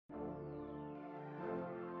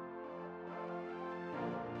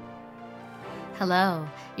Hello,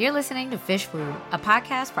 you're listening to Fish Food, a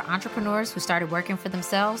podcast for entrepreneurs who started working for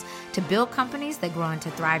themselves to build companies that grow into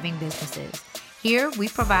thriving businesses. Here, we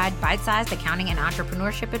provide bite-sized accounting and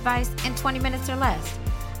entrepreneurship advice in 20 minutes or less.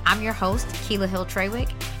 I'm your host, Keila Hill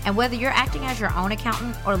Trawick, and whether you're acting as your own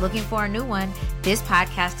accountant or looking for a new one, this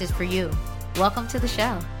podcast is for you. Welcome to the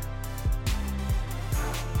show.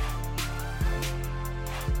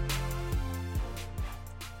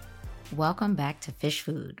 Welcome back to Fish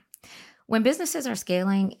Food. When businesses are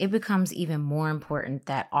scaling, it becomes even more important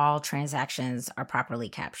that all transactions are properly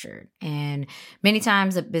captured. And many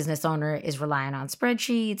times a business owner is relying on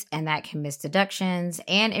spreadsheets, and that can miss deductions,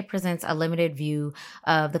 and it presents a limited view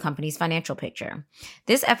of the company's financial picture.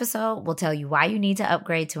 This episode will tell you why you need to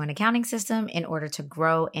upgrade to an accounting system in order to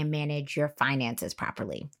grow and manage your finances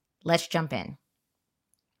properly. Let's jump in.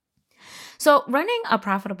 So running a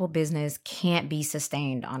profitable business can't be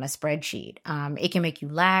sustained on a spreadsheet. It can make you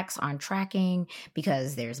lax on tracking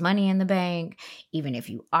because there's money in the bank. Even if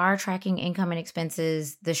you are tracking income and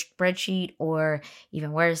expenses, the spreadsheet, or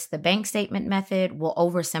even worse, the bank statement method, will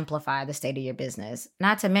oversimplify the state of your business.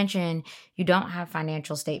 Not to mention, you don't have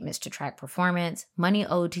financial statements to track performance, money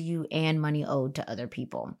owed to you, and money owed to other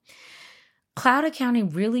people. Cloud accounting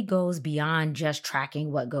really goes beyond just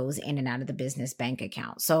tracking what goes in and out of the business bank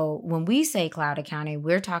account. So when we say cloud accounting,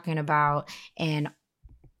 we're talking about an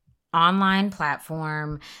online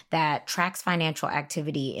platform that tracks financial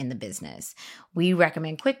activity in the business. We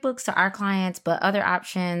recommend QuickBooks to our clients, but other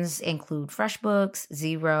options include FreshBooks,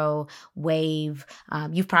 Xero, Wave.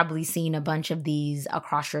 You've probably seen a bunch of these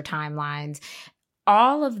across your timelines.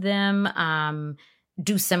 All of them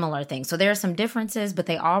do similar things. So there are some differences, but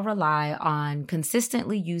they all rely on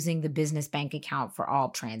consistently using the business bank account for all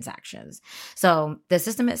transactions. So the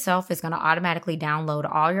system itself is going to automatically download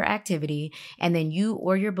all your activity, and then you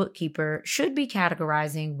or your bookkeeper should be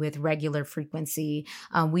categorizing with regular frequency.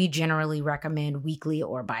 We generally recommend weekly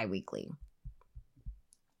or biweekly.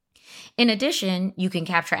 In addition, you can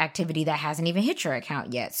capture activity that hasn't even hit your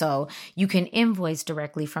account yet. So you can invoice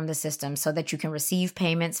directly from the system so that you can receive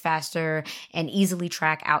payments faster and easily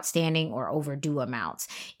track outstanding or overdue amounts.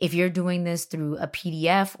 If you're doing this through a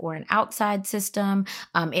PDF or an outside system,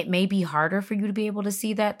 it may be harder for you to be able to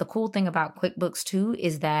see that. The cool thing about QuickBooks too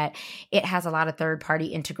is that it has a lot of third-party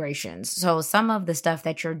integrations. So some of the stuff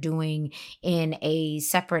that you're doing in a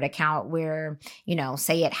separate account where,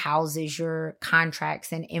 say it houses your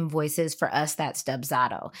contracts and invoices, for us, that's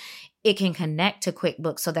Dubsado. It can connect to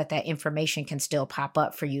QuickBooks so that that information can still pop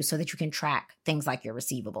up for you so that you can track things like your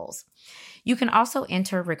receivables. You can also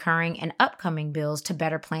enter recurring and upcoming bills to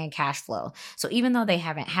better plan cash flow. So even though they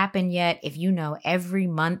haven't happened yet, if you know every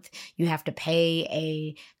month you have to pay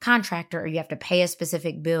a contractor or you have to pay a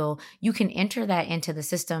specific bill, you can enter that into the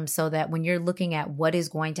system so that when you're looking at what is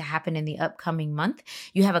going to happen in the upcoming month,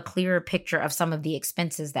 you have a clearer picture of some of the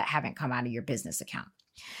expenses that haven't come out of your business account.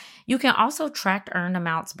 You can also track earned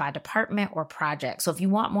amounts by department or project. So if you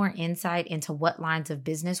want more insight into what lines of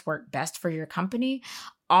business work best for your company,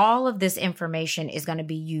 all of this information is going to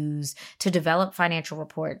be used to develop financial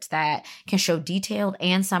reports that can show detailed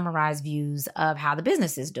and summarized views of how the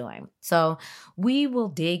business is doing. So we will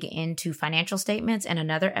dig into financial statements in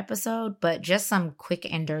another episode, but just some quick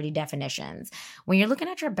and dirty definitions. When you're looking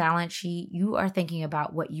at your balance sheet, you are thinking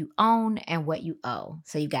about what you own and what you owe.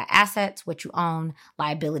 So you've got assets, what you own,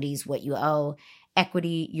 liabilities, what you owe,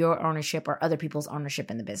 equity, your ownership, or other people's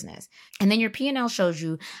ownership in the business. And then your P&L shows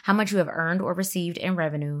you how much you have earned or received in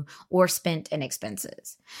revenue or spent in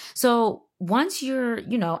expenses. So once you're,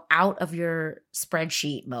 out of your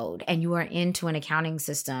spreadsheet mode and you are into an accounting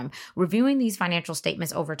system, reviewing these financial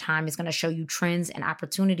statements over time is going to show you trends and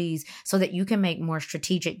opportunities so that you can make more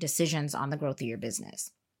strategic decisions on the growth of your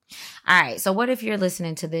business. All right. So what if you're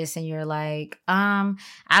listening to this and you're like, I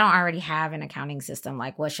don't already have an accounting system.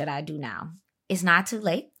 Like, what should I do now? It's not too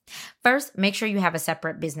late. First, make sure you have a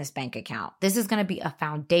separate business bank account. This is going to be a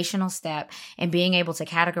foundational step in being able to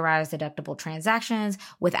categorize deductible transactions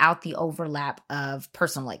without the overlap of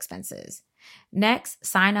personal expenses. Next,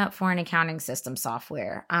 sign up for an accounting system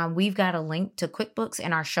software. We've got a link to QuickBooks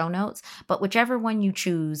in our show notes, but whichever one you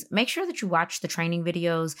choose, make sure that you watch the training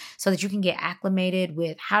videos so that you can get acclimated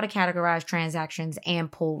with how to categorize transactions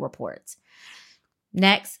and pull reports.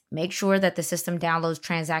 Next, make sure that the system downloads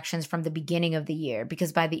transactions from the beginning of the year,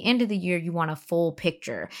 because by the end of the year, you want a full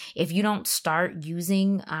picture. If you don't start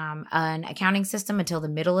using an accounting system until the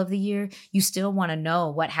middle of the year, you still want to know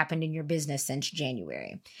what happened in your business since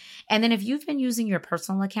January. And then if you've been using your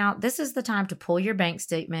personal account, this is the time to pull your bank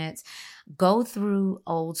statements, go through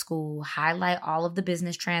old school, highlight all of the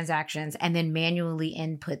business transactions, and then manually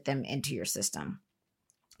input them into your system.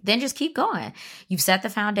 then just keep going. You've set the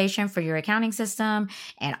foundation for your accounting system,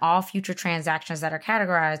 and all future transactions that are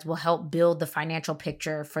categorized will help build the financial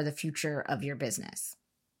picture for the future of your business.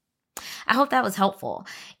 I hope that was helpful.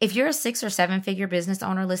 If you're a 6 or 7 figure business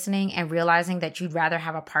owner listening and realizing that you'd rather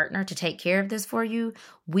have a partner to take care of this for you,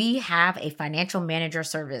 we have a financial manager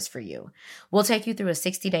service for you. We'll take you through a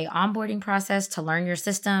 60-day onboarding process to learn your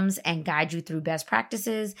systems and guide you through best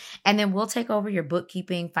practices. And then we'll take over your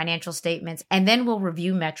bookkeeping, financial statements, and then we'll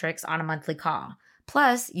review metrics on a monthly call.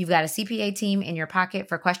 Plus, you've got a CPA team in your pocket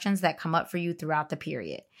for questions that come up for you throughout the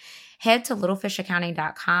period. Head to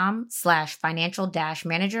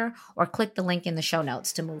littlefishaccounting.com/financial-manager or click the link in the show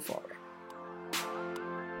notes to move forward.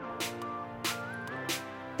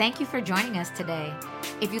 Thank you for joining us today.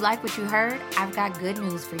 If you like what you heard, I've got good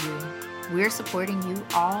news for you. We're supporting you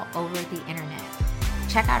all over the internet.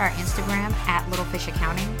 Check out our Instagram at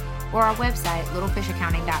littlefishaccounting or our website,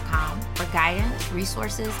 littlefishaccounting.com, for guidance,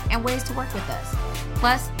 resources, and ways to work with us.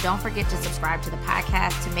 Plus, don't forget to subscribe to the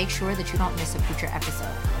podcast to make sure that you don't miss a future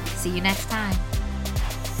episode. See you next time.